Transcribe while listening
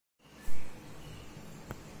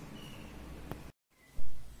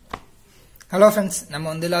Hello friends, நம்ம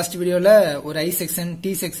வந்து last வீடியோல ஒரு I செக்ஷன்,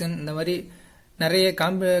 T செக்ஷன் இந்த மாதிரி நிறைய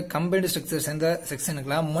கம்பைன்ட் ஸ்ட்ரக்சர்ஸ் அந்த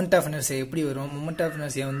செக்ஷனுக்குலாம் மொமெண்ட் ஆஃப் இனர்ஷியா எப்படி வரும், மொமெண்ட் ஆஃப்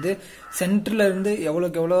இனர்ஷியா வந்து சென்டர்ல இருந்து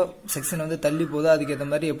எவ்வளவு செக்ஷன் வந்து தள்ளி போதோ அதுக்கு ஏத்த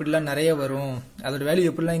மாதிரி எப்படிலாம் நிறைய வரும், அதோட வேல்யூ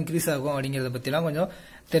எப்படிலாம் இன்க்ரீஸ் ஆகும் அப்படிங்கறத பத்திலாம் கொஞ்சம்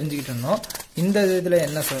தெரிஞ்சுக்கிட்டு இருந்தோம். இந்த வீடியோல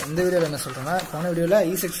என்ன சொல்றேன்னா, போன வீடியோல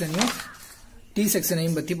I செக்ஷனையும் T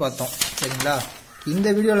செக்ஷனையும் பத்தி பார்த்தோம். சரிங்களா? இந்த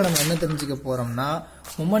வீடியோல நம்ம என்ன தெரிஞ்சுக்க போறோம்னா,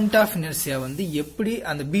 மொமெண்ட் ஆஃப் இனர்ஷியா வந்து எப்படி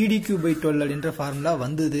அந்த BdQ/12 அப்படின்ற ஃபார்முலா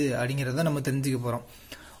வந்தது அப்படிங்கறத நம்ம தெரிஞ்சுக்க போறோம்.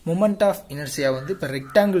 மொமெண்ட் ஆஃப் இனர்ஷியா வந்து இப்ப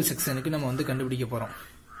ரெக்டாங்கிள் செக்ஷனுக்கு நம்ம வந்து கண்டுபிடிக்க போறோம்.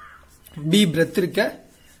 B பிரெத் இருக்க,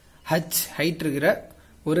 H ஹைட் இருக்கிற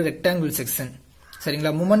ஒரு ரெக்டாங்கிள் செக்ஷன்.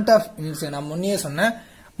 சரிங்களா? மொமெண்ட் ஆஃப் இனர்ஷியா நான் முன்னே சொன்னேன்,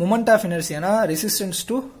 moment of இனர்ஷியானா resistance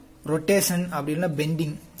to rotation அப்படின்னா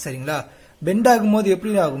பெண்டிங். சரிங்களா? பெண்ட் ஆகும்போது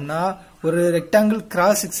எப்படி ஆகும்னா, ஒரு ரெக்டாங்கிள்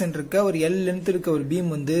கிராஸ் செக்ஷன் இருக்க ஒரு L லென்த் இருக்க ஒரு பீம்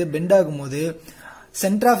வந்து பெண்ட் ஆகும்போது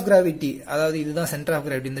சென்டர் ஆஃப் கிராவிட்டி, அதாவது இதுதான் சென்டர் ஆஃப்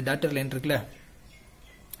கிராவிட்டி, இந்த டாட்டர் லைன் இருக்குல்ல,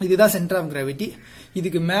 இதுதான் சென்டர் ஆஃப் கிராவிட்டி.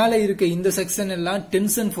 இதுக்கு மேல இருக்க இந்த செக்ஷன் எல்லாம்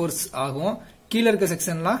டென்ஷன் ஃபோர்ஸ் ஆகும், கீழே இருக்க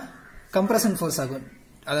செக்ஷன்லாம் கம்ப்ரஷன் ஃபோர்ஸ் ஆகும்.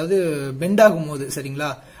 அதாவது பெண்ட் ஆகும் போது. சரிங்களா?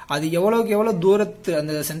 அது எவ்வளவுக்கு எவ்வளவு தூரத்து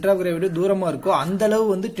அந்த சென்டர் ஆஃப் கிராவிட்டி தூரமா இருக்கோ அந்த அளவு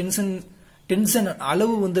வந்து டென்ஷன்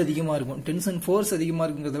அளவு வந்து அதிகமா இருக்கும். டென்ஷன் ஃபோர்ஸ் அதிகமா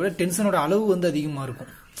இருக்குங்கிறத விட டென்ஷனோட அளவு வந்து அதிகமா இருக்கும்.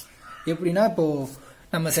 எப்படின்னா, இப்போ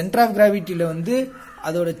நம்ம சென்டர் ஆஃப் கிராவிட்டியில வந்து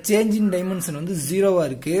அதோட சேஞ்ச் இன் டைமென்ஷன் வந்து 0வா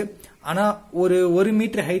இருக்கு. ஆனா ஒரு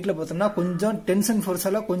மீட்டர் ஹைட்ல பார்த்தோம்னா கொஞ்சம் டென்ஷன்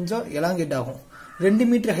ஃபோர்ஸால கொஞ்சம் எலாங்கேட் ஆகும். 2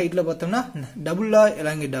 மீட்டர் ஹைட்ல பார்த்தோம்னா டபுளா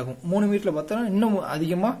எலாங்கேட் ஆகும். 3 மீட்டர்ல பார்த்தோம்னா இன்னும்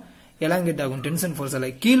அதிகமா எலாங்கேட் ஆகும் டென்ஷன் ஃபோர்ஸால.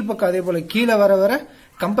 கீழ் பக்கம் அதே போல கீழே வர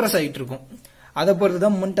கம்ப்ரஸ் ஆகிட்டு இருக்கும். அதை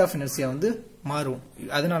பொறுத்துதான் மொமெண்ட் ஆஃப் இனர்ஷியா வந்து மாறும்.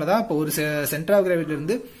 அதனாலதான் இப்போ ஒரு சென்டர் ஆஃப் கிராவிட்டில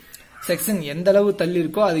இருந்து செக்ஷன் எந்த அளவு தள்ளி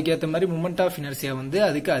இருக்கோ அதுக்கேற்ற மாதிரி மொமெண்ட் ஆஃப் இனர்ஷியா வந்து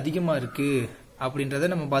அதுக்கு அதிகமா இருக்கு அப்படின்றத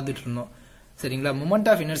நம்ம பார்த்துட்டு இருந்தோம். சரிங்களா? மொமெண்ட்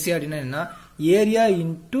ஆஃப் இனர்ஷியா அப்படின்னா என்ன, area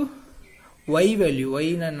into y value. y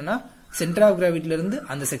என்னன்னா சென்டர் ஆஃப் கிராவிட்டில இருந்து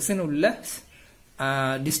அந்த செக்ஷன் உள்ள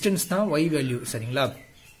டிஸ்டன்ஸ் தான் y வேல்யூ. சரிங்களா?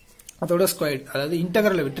 அதோட ஸ்கொயர், அதாவது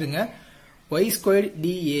இன்டெகிரலை விட்டுருங்க, y ஸ்கொயர்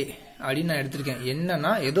dA அப்படின்னு நான் எடுத்திருக்கேன்.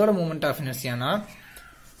 என்னன்னா எதோட மொமெண்ட் ஆஃப் இனர்ஷியானா,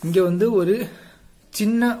 இங்க வந்து ஒரு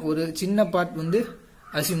சின்ன பார்ட் வந்து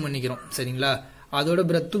அசியூம் பண்ணிக்கிறோம். சரிங்களா? அதோட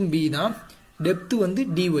பிரெத்தும் B தான், டெப்த் வந்து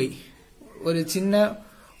dy. ஒரு சின்ன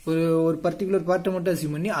ஒரு பர்டிகுலர் பார்ட்டை மட்டும்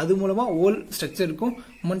அசியூம் பண்ணி அது மூலமா ஹோல் ஸ்ட்ரக்சருக்கும்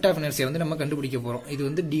மொமெண்ட் ஆஃப் இனர்ஷியா வந்து நம்ம கண்டுபிடிக்க போறோம். இது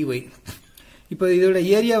வந்து dy. இப்போ இதோட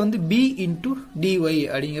ஏரியா வந்து B இன்டூ dy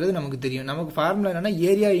அப்படிங்கிறது நமக்கு தெரியும். நமக்கு ஃபார்முலா என்னன்னா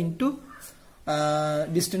area into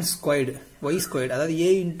distance squared, y squared, அதாவது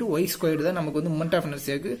A இன்டூ y ஸ்கொயர்டு தான் நமக்கு வந்து மொமெண்ட் ஆஃப்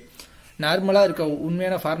இனர்ஷியாக்கு நார்மலா இருக்க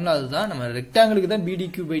உண்மையான ஃபார்முலா. அதுதான். நம்ம ரெக்டாங்கிளுக்கு தான்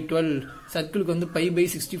BdQ/12, சர்க்கிளுக்கு வந்து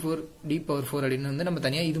π/64d⁴ அப்படின்னு வந்து நம்ம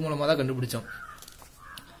தனியா இது மூலமா தான் கண்டுபிடிச்சோம்.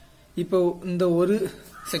 இப்போ இந்த ஒரு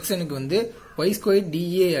செக்ஷனுக்கு வந்து y ஸ்கொயர்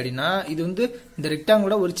dA அப்படின்னா இது வந்து இந்த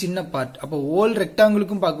ரெக்டாங்கிளோட ஒரு சின்ன பார்ட். அப்போ ஹோல்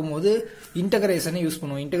ரெக்டாங்கிளுக்கும் பார்க்கும்போது இன்டகிரேஷனை யூஸ்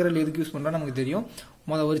பண்ணுவோம். இன்டகிரல் எதுக்கு யூஸ் பண்றோம் நமக்கு தெரியும்.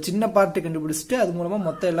 ஒரு சின்ன பார்ட்டை கண்டுபிடிச்சிட்டு அது மூலமா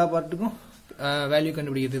மொத்த எல்லா பார்ட்டுக்கும் வேல்யூ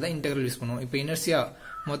கண்டுபிடிக்கிறது தான் இன்டகிரல் யூஸ் பண்ணுவோம். இப்போ இனர்ஷியா,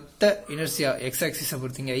 மொத்த இனர்ஷியா எக்ஸ் ஆக்சிஸை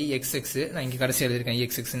பொறுத்தீங்க IXX, நான் இங்க கடைசியா எழுதிருக்கேன்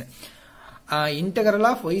IXXன்னு. Integral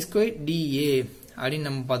of y square dA அப்படின்னு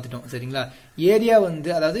நம்ம பார்த்துட்டோம். சரிங்களா? ஏரியா வந்து,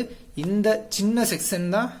 அதாவது இந்த சின்ன செக்ஷன்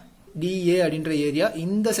தான் dA அப்படின்ற ஏரியா.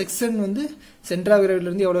 இந்த செக்ஷன் வந்து சென்டர் ஆஃப் கிராவிட்டில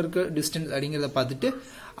இருந்து எவ்வளவு இருக்கு டிஸ்டன்ஸ் அப்படிங்கறத பார்த்துட்டு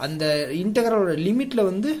அந்த இன்டகிரலோட லிமிட்ல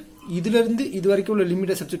வந்து இதுல இருந்து இது வரைக்கும் உள்ள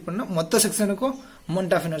லிமிட்டை சப்ஸ்டிட் பண்ணா மொத்த செக்ஷனுக்கும்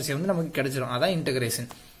மொமெண்ட் ஆஃப் இனர்ஷியா வந்து நமக்கு கிடைச்சிடும். அதான் இன்டகிரேஷன்.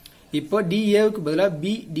 இப்போ dAவுக்கு பதிலா B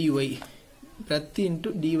dy, breadth into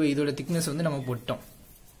dy, இதோட திக்னஸ் வந்து நம்ம போட்டோம்.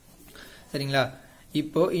 சரிங்களா?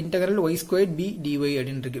 இப்போ integral y square B dy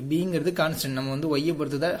அப்படின்னு இருக்கு. Bங்கிறது கான்ஸ்டன்ட், நம்ம வந்து y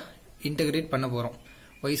பொறுத்து தான் இன்டகிரேட் பண்ண போறோம்.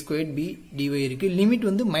 y ஸ்கொயர் B dy இருக்கு. லிமிட்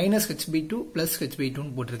வந்து -h/2 +h/2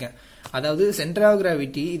 போட்டிருக்கேன். அதாவது சென்டர் ஆஃப்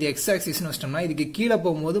கிராவிட்டி இது x ஆக்சிஸ் வச்சிட்டோம்னா இதுக்கு கீழே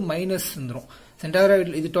போகும்போது மைனஸ் வந்துடும். சென்டர் ஆஃப்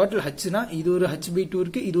கிராவிட்டி இது டோட்டல் hனா இது ஒரு h/2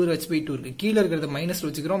 இருக்கு, இது ஒரு h/2 இருக்கு. கீழே இருக்கிறத மைனஸ்ல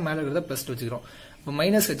வச்சுக்கிறோம், மேல இருக்கிறத பிளஸ்ல வச்சுக்கிறோம். இப்போ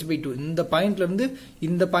 -h/2 இந்த பாயிண்ட்ல இருந்து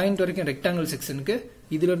இந்த பாயிண்ட் வரைக்கும் ரெக்டாங்கிள் செக்ஷனுக்கு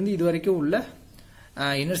இதுல இருந்து இது வரைக்கும் உள்ள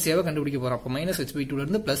இனர்ஷியாவை கண்டுபிடிக்க போறோம். அப்போ -h/2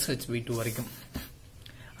 இருந்து +h/2 வரைக்கும்.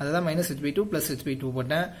 அதான் -h/2 +h/2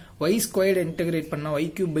 போட்டேன். y ஸ்கொயர்டு இன்டகிரேட் பண்ணா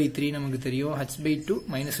y³ 3 நமக்கு தெரியும். h/2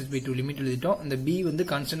 -h/2 லிமிட் எழுதிட்டோம். இந்த B வந்து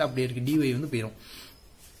கான்ஸ்டன்ட் அப்படியே இருக்கு, dy வந்து போயிடும்.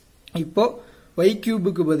 இப்போ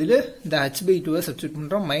y³ பதில் இந்த h/2 சப்ஸ்டிட்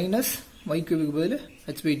பண்றோம். -y³ பதில்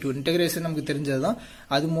h/2 இன்டகிரேஷன் நமக்கு தெரிஞ்சதுதான்.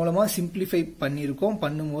 அது மூலமா சிம்பிளிஃபை பண்ணிருக்கோம்.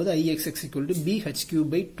 பண்ணும்போது IXX =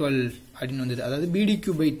 BhQ/12 அப்படின்னு வந்தது. அதாவது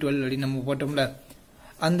BdQ/12 அப்படின்னு நம்ம போட்டோம்ல,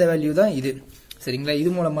 அந்த வேல்யூ தான் இது. சரிங்களா? இது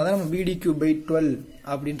மூலமா தான் நம்ம BdQ/12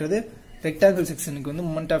 அப்படின்றது ரெக்டாங்கிள் செக்ஷனுக்கு வந்து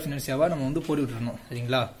மொமெண்ட் ஆஃப் இனர்ஷியாவா நம்ம வந்து போட்டுட்டு இருந்தோம்.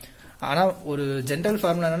 சரிங்களா? ஆனா ஒரு ஜெனரல்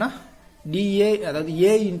ஃபார்முலா என்னன்னா dA, அதாவது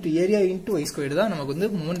A into area into y squared தான் நமக்கு வந்து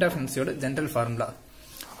மொமெண்ட் ஆஃப் இனர்ஷியாவோட ஜெனரல் ஃபார்முலா.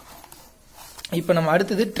 இப்போ நம்ம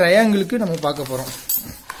அடுத்தது ட்ரையாங்கிளுக்கு நம்ம பார்க்க போறோம்.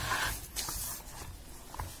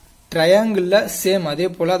 ட்ரையாங்கிள்ல சேம் அதே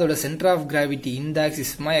போல அதோட சென்டர் ஆஃப் கிராவிட்டி இந்த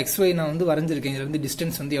ஆக்சிஸ் XY நான் வந்து வரைஞ்சிருக்கேன். இதுல இருந்து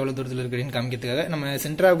டிஸ்டன்ஸ் வந்து எவ்வளவு தூரத்தில் இருக்குன்னு காமிக்கிறதுக்காக நம்ம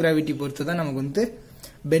சென்டர் ஆஃப் கிராவிட்டி பொறுத்து தான் நமக்கு வந்து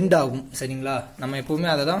பெண்ட் ஆகும். சரிங்களா, நம்ம எப்பவுமே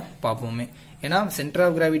அதை தான் பார்ப்போமே. ஏன்னா சென்டர்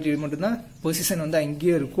ஆஃப் கிராவிட்டி மட்டும்தான் பொசிஷன் வந்து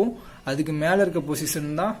அங்கேயே இருக்கும். அதுக்கு மேல இருக்க பொசிஷன்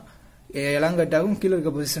தான் எலாங்கட் ஆகும், கீழே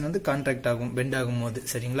இருக்க பொசிஷன் வந்து கான்ட்ராக்ட் ஆகும் பெண்ட் ஆகும் போது.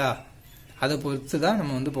 சரிங்களா, அதை பொறுத்து தான்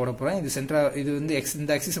நம்ம வந்து போட போறோம். இது சென்டர், இது வந்து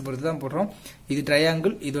இந்த ஆக்சிஸை பொறுத்து தான் போடுறோம். இது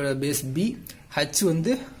ட்ரையாங்கிள், இதோட பேஸ் B, ஹச்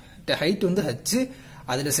வந்து ஹைட் வந்து ஹச்.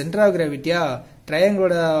 அதுல சென்டர் ஆஃப் கிராவிட்டியா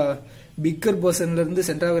ட்ரையாங்கிளோட பிக்கர் பொசிஷன்ல இருந்து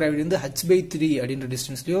சென்டர் ஆஃப் கிராவிட்டி வந்து h/3 அப்படின்ற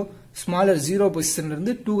டிஸ்டன்ஸ்லயோ, ஸ்மாலர் 0 பொசிஷன்ல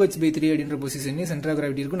இருந்து 2h/3 அப்படின்ற பொசிஷன்லயும் சென்டர் ஆஃப்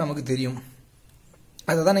கிராவிட்டி இருக்கும் நமக்கு தெரியும்.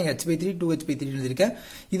 அதான் நான் h/3 2h/3 எழுதிருக்கேன்.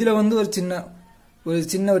 இதுல வந்து ஒரு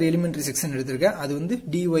சின்ன ஒரு எலிமெண்டரி செக்ஷன் எடுத்திருக்கேன். அது வந்து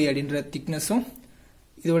dy அப்படின்ற திக்னஸும்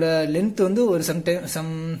இதோட லென்த் வந்து ஒரு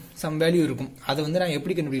சம் வேல்யூ இருக்கும். அதை வந்து நான்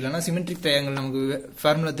எப்படி கண்டுபிடிக்கலாம்னா சிமெட்ரிக் ட்ரையாங்கிள் நமக்கு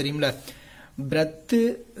ஃபார்முலா தெரியும்ல. பிரெத்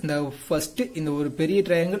இந்த ஃபர்ஸ்ட் இந்த ஒரு பெரிய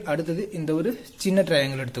ட்ரையாங்கிள், அடுத்தது இந்த ஒரு சின்ன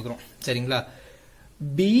ட்ரையாங்கிள் எடுத்துக்கிறோம். சரிங்களா,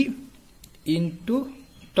 b into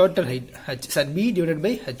total height b divided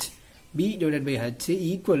by h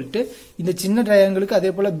equal to இந்த சின்ன ட்ரையாங்கிளுக்கு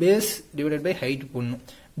அதே போல பேஸ் டிவைடட் பை ஹைட் போடணும்.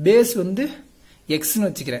 பேஸ் வந்து எக்ஸ்ன்னு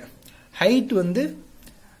வச்சுக்கிறேன். ஹைட் வந்து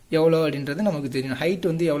எவ்வளோ அப்படின்றது நமக்கு தெரியும். ஹைட்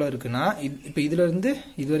வந்து எவ்வளோ இருக்குன்னா, இப்போ இதுல இருந்து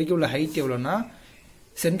இது வரைக்கும் உள்ள ஹைட் எவ்வளோன்னா,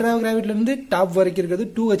 சென்டர் ஆஃப் கிராவிட்டில இருந்து டாப் வரைக்கும் இருக்கிறது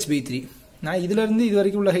 2h/3. நான் இதுல இருந்து இது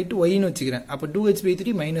வரைக்கும் உள்ள ஹைட் y ன்னு வச்சுக்கிறேன். அப்ப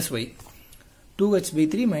 2h/3 minus y,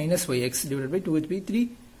 2h/3 minus y, x divided by 2h/3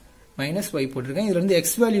 minus y போட்டிருக்கேன். இதுல இருந்து x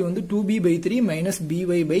வேல்யூ வந்து 2b/3 மைனஸ்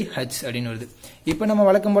by/h அப்படின்னு வருது. இப்போ நம்ம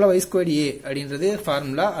வழக்கம் போல y² a அப்படின்றது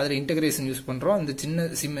ஃபார்முலா, அதுல இன்டகிரேஷன் யூஸ் பண்றோம். இந்த சின்ன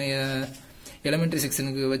எலிமெண்டரி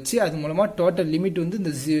செக்ஷனுக்கு வச்சு அது மூலமா டோட்டல் லிமிட் வந்து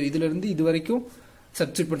இந்த இதுல இருந்து இது வரைக்கும்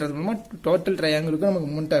சப்ஸ்டிட் பண்றது மூலமா டோட்டல் ட்ரையாங்கிளுக்கு நமக்கு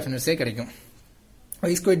மொமெண்ட் ஆஃப் இனர்ஷியா கிடைக்கும்.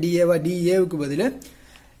 y² dA dAவுக்கு பதிலா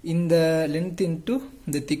இந்த லென்த் இன்டு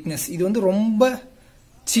இந்த திக்னஸ், இது வந்து ரொம்ப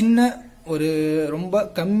சின்ன ஒரு ரொம்ப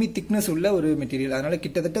கம்மி திக்னஸ் உள்ள ஒரு மெட்டீரியல். அதனால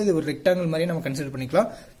கிட்டத்தட்ட இது ஒரு ரெக்டாங்கிள் மாதிரி நம்ம கன்சிடர் பண்ணிக்கலாம்.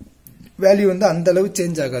 வேல்யூ வந்து அந்த அளவு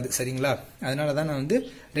சேஞ்ச் ஆகாது. சரிங்களா, அதனால தான் நான் வந்து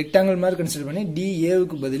ரெக்டாங்கிள் மாதிரி கன்சிடர் பண்ணி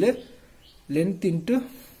dAவுக்கு பதிலா லென்த் இன்டு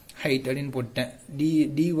ஹைட் அப்படின்னு போட்டேன். dy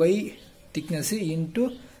திக்னஸ் இன்டு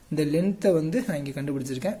இந்த லென்த்தை வந்து நான் இங்கே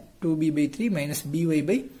கண்டுபிடிச்சிருக்கேன் 2b/3 மைனஸ்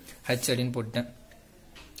by/h அப்படின்னு போட்டேன்.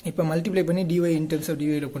 இப்போ மல்டிப்ளை பண்ணி dy இன் டர்ம்ஸ் ஆஃப்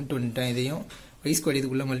dyல கொண்டு வந்துட்டேன். இதையும் y²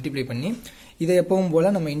 இதுக்குள்ள மல்டிப்ளை பண்ணி இதை எப்பவும் போல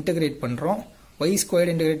நம்ம இன்டகிரேட் பண்றோம்.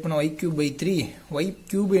 y² இன்டகிரேட் பண்ணா y³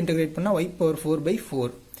 y³ இன்டகிரேட் பண்ணா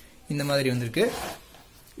y⁴/4 இந்த மாதிரி வந்திருக்கு.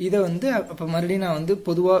 இதை வந்து அப்ப மறுபடியும் நான் வந்து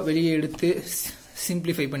பொதுவா வெளியே எடுத்து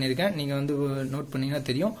சிம்பிளிஃபை பண்ணியிருக்கேன். நீங்க வந்து நோட் பண்ணீங்கன்னா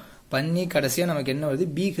தெரியும். பண்ணி கடைசியா நமக்கு என்ன வருது,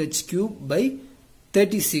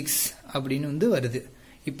 bh³/36 அப்படின்னு வந்து வருது.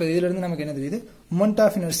 இப்போ இதுல இருந்து நமக்கு என்ன தெரியுது, moment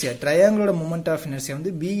of inertia ட்ரையாங்கிளோட moment of inertia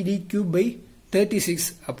வந்து bd³/36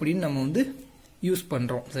 அப்படின்னு நம்ம வந்து யூஸ்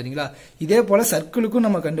பண்றோம். சரிங்களா, இதே போல சர்க்கிளுக்கும்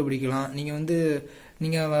நம்ம கண்டுபிடிக்கலாம். நீங்க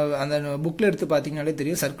அந்த புக்ல எடுத்து பாத்தீங்கன்னாலே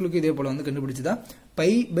தெரியும். சர்க்கிளுக்கு இதே போல வந்து கண்டுபிடிச்சுதான்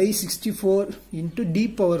π/64 × d⁴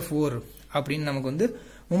 அப்படின்னு நமக்கு வந்து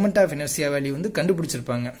மொமெண்ட் ஆஃப் இனர்ஷியா வேல்யூ வந்து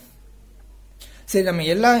கண்டுபிடிச்சிருப்பாங்க. சரி,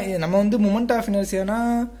 நம்ம வந்து moment of இனர்ஷியானா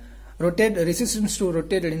rotate, resistance to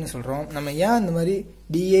rotate அப்படின்னு சொல்றோம். நம்ம ஏன் இந்த மாதிரி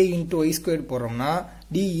dA × y² போடுறோம்னா,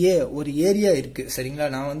 dA ஒரு ஏரியா இருக்கு. சரிங்களா,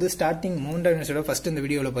 நான் வந்து ஸ்டார்டிங் மொமெண்ட் ஆஃப் இனர்ஷியோட ஃபர்ஸ்ட் இந்த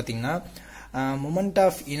வீடியோல பாத்தீங்கன்னா மொமெண்ட்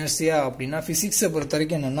ஆஃப் இனர்ஷியா அப்படின்னா பிசிக்ஸை பொறுத்த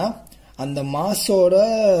வரைக்கும் என்னன்னா, அந்த மாஸோட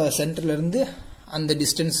சென்டர்ல இருந்து அந்த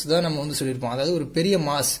டிஸ்டன்ஸ் தான் நம்ம வந்து சொல்லியிருப்போம். அதாவது ஒரு பெரிய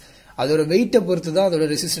மாஸ் அதோட வெயிட்டை பொறுத்து தான் அதோட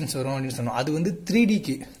ரெசிஸ்டன்ஸ் வரும் அப்படின்னு சொன்னோம். அது வந்து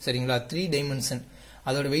 3Dக்கு. சரிங்களா, 3 டைமென்ஷன்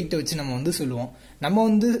அதோட வெயிட்டை வச்சு நம்ம வந்து சொல்லுவோம். நம்ம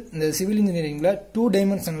வந்து இந்த சிவில் இன்ஜினியரிங்ல 2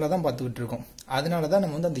 டைமென்ஷன்ல தான் பார்த்துக்கிட்டு இருக்கோம். அதனாலதான்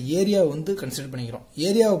நம்ம வந்து அந்த ஏரியாவை வந்து கன்சிடர் பண்ணிக்கிறோம்.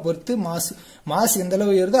 ஏரியாவை பொறுத்து மாஸ் எந்த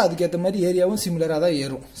அளவு ஏறுதோ அதுக்கேற்ற மாதிரி ஏரியாவும் சிமிலரா தான்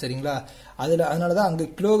ஏறும். சரிங்களா, அதனாலதான் அங்க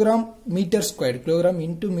kilogram metre squared, kilogram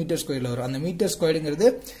into metre ஸ்கொயர்ல வரும். அந்த மீட்டர் ஸ்கொயர்டுங்கிறது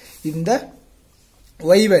இந்த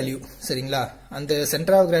y வேல்யூ. சரிங்களா, அந்த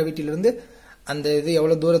சென்டர் ஆஃப் கிராவிட்டில இருந்து அந்த இது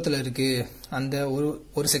எவ்வளவு தூரத்துல இருக்கு, அந்த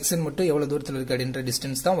ஒரு செக்ஷன் மட்டும் எவ்வளவு தூரத்துல இருக்கு அப்படின்ற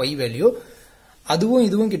டிஸ்டன்ஸ் தான் y வேல்யூ. அதுவும்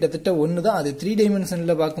இதுவும் கிட்டத்தட்ட ஒன்னு தான். அது 3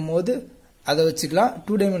 டைமென்ஷன்ல பார்க்கும்போது அதை வச்சுக்கலாம்,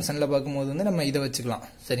 2 டைமென்ஷன்ல பார்க்கும்போது வந்து நம்ம இதை வச்சுக்கலாம்.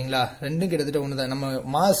 சரிங்களா, ரெண்டும் கிட்டத்தட்ட ஒன்னு தான். நம்ம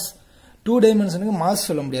மாஸ் 2 டைமென்ஷனுக்கு மாஸ்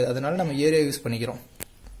சொல்ல முடியாது, அதனால நம்ம ஏரியா யூஸ் பண்ணிக்கிறோம்.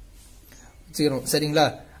 சரிங்களா,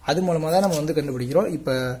 அது மூலமா தான் நம்ம வந்து கண்டுபிடிக்கிறோம். இப்ப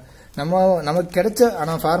நமக்கு கிடைச்ச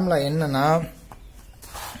ஃபார்முலா என்னன்னா,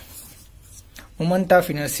 மொமெண்ட்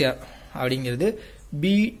ஆஃப் இனர்ஷியா அப்படிங்கிறது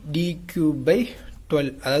bd³/12.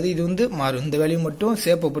 அதாவது இது வந்து மாறும், இந்த வேல்யூ மட்டும்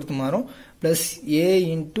ஷேப்பை பொறுத்து மாறும். Plus a ×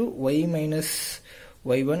 y -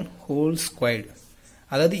 y1 whole squared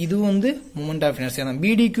அதாவது இது வந்து மொமெண்ட் ஆஃப் இனர்ஷியா தான்.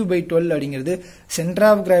 BdQ/12 அப்படிங்கிறது சென்டர்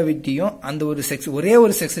ஆஃப் கிராவிட்டியும் அந்த ஒரு செக்ஷன் ஒரே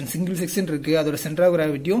ஒரு செக்ஷன் சிங்கிள் செக்ஷன் இருக்கு அதோட சென்டர் ஆஃப்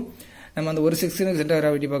கிராவிட்டியும் நம்ம அந்த ஒரு செக்ஷனுக்கு சென்டர் ஆஃப்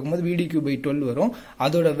கிராவிட்டி பார்க்கும்போது BdQ/12 வரும்.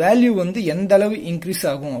 அதோட வேல்யூ வந்து எந்த அளவு இன்க்ரீஸ்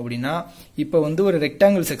ஆகும் அப்படின்னா இப்போ வந்து ஒரு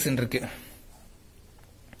ரெக்டாங்கிள் செக்ஷன் இருக்கு.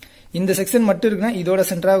 இந்த செக்ஷன் மட்டும் இருக்குன்னா இதோட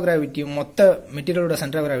சென்டர் ஆஃப் கிராவிட்டி மொத்த மெட்டீரியலோட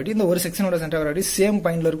சென்டர் ஆஃப் கிராவிட்டி இந்த ஒரு செக்ஷனோட சென்டர் ஆஃப் கிராவிட்டி சேம்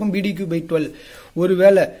பாயிண்ட்ல இருக்கும். BdQ/12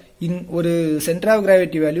 ஒருவேளை ஒரு சென்டர் ஆஃப்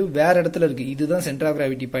கிராவிட்டி வேல்யூ வேற இடத்துல இருக்கு. இதுதான் centre of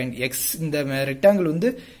gravity point X. இந்த ரெக்டாங்கிள் வந்து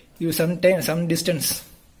சம் டிஸ்டன்ஸ்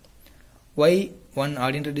y1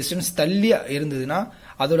 அப்படின்ற டிஸ்டன்ஸ் தள்ளி இருந்ததுன்னா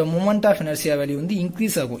அதோட மொமெண்ட் ஆஃப் இனர்ஷியா வேல்யூ வந்து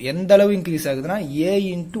இன்க்ரீஸ் ஆகும். எந்த அளவு இன்க்ரீஸ் ஆகுதுன்னா a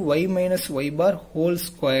 × y - y bar whole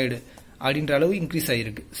squared அப்படின்ற அளவு இன்க்ரீஸ்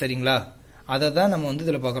ஆயிருக்கு. சரிங்களா? அதை தான் நம்ம வந்து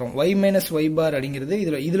இதுல பாக்குறோம். y - y bar அப்படிங்கிறது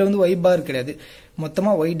இதுல வந்து y bar கிடையாது,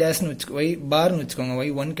 மொத்தமா y டேஷ்னு y பார்னு வச்சுக்கோங்க.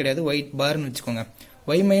 y1 கிடையாது, y பார்னு வச்சுக்கோங்க.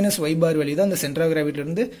 y - y bar வேல்யூ தான் அந்த சென்டர் ஆஃப் கிராவிட்டில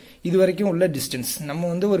இருந்து இது வரைக்கும் உள்ள டிஸ்டன்ஸ். நம்ம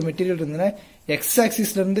வந்து ஒரு மெட்டீரியல் இருந்ததுன்னா எக்ஸ்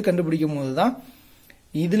ஆக்சிஸ்ல இருந்து கண்டுபிடிக்கும் போது தான்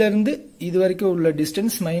இதுல இருந்து இது வரைக்கும் உள்ள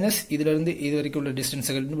டிஸ்டன்ஸ் மைனஸ் இதுல இருந்து இது வரைக்கும் உள்ள டிஸ்டன்ஸ்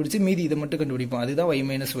கண்டுபிடிச்சு மீதி இதை மட்டும் கண்டுபிடிப்போம். அதுதான் y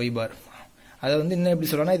 - y bar. அதை வந்து என்ன எப்படி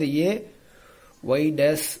சொல்லலாம், இது a y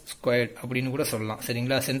dash squared அப்படின்னு கூட சொல்லலாம்.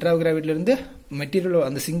 சரிங்களா? சென்டர் ஆஃப் கிராவிட்டில இருந்து மெட்டீரியல்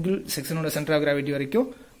அந்த சிங்கிள் செக்ஷனோட சென்டர் ஆஃப் கிராவிட்டி வரைக்கும்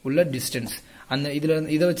உள்ள டிஸ்டன்ஸ். அந்த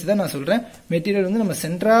இதை வச்சுதான் நான் சொல்றேன் மெட்டீரியல் வந்து நம்ம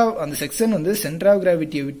அந்த செக்ஷன் வந்து சென்டர் ஆஃப்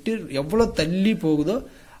கிராவிட்டியை விட்டு எவ்வளவு தள்ளி போகுதோ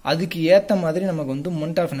அதுக்கு ஏத்த மாதிரி நமக்கு வந்து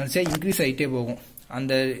மொமெண்ட் ஆஃப் இனர்ஷியா இன்க்ரீஸ் ஆகிட்டே போகும்.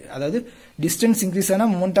 அதாவது டிஸ்டன்ஸ் இன்க்ரீஸ் ஆனா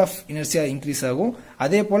மொமெண்ட் ஆஃப் இனர்ஷியா இன்க்ரீஸ் ஆகும்.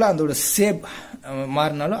 அதே போல அதோட ஷேப்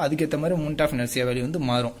மாறினாலும் அதுக்கேற்ற மாதிரி மொமெண்ட் ஆஃப் இனர்ஷியா வேல்யூ வந்து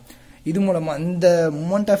மாறும். இது மூலமா இந்த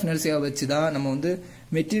மொமெண்ட் ஆஃப் இனர்ஷியா வச்சு தான் நம்ம வந்து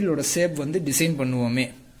மெட்டீரியலோட ஷேப் வந்து டிசைன் பண்ணுவோமே.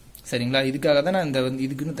 சரிங்களா? இதுக்காக தான் நான்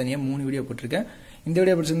இதுக்குன்னு தனியா 3 வீடியோ போட்டிருக்கேன். இந்த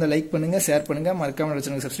வீடியோ பிடிச்சிருந்தா லைக் பண்ணுங்க, ஷேர் பண்ணுங்க, மறக்காம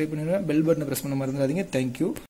சேனலுக்கு சப்ஸ்கிரைப் பண்ணுங்க, பெல் பட்டனை பிரஸ் பண்ண மறந்துடாதீங்க. தேங்க்யூ.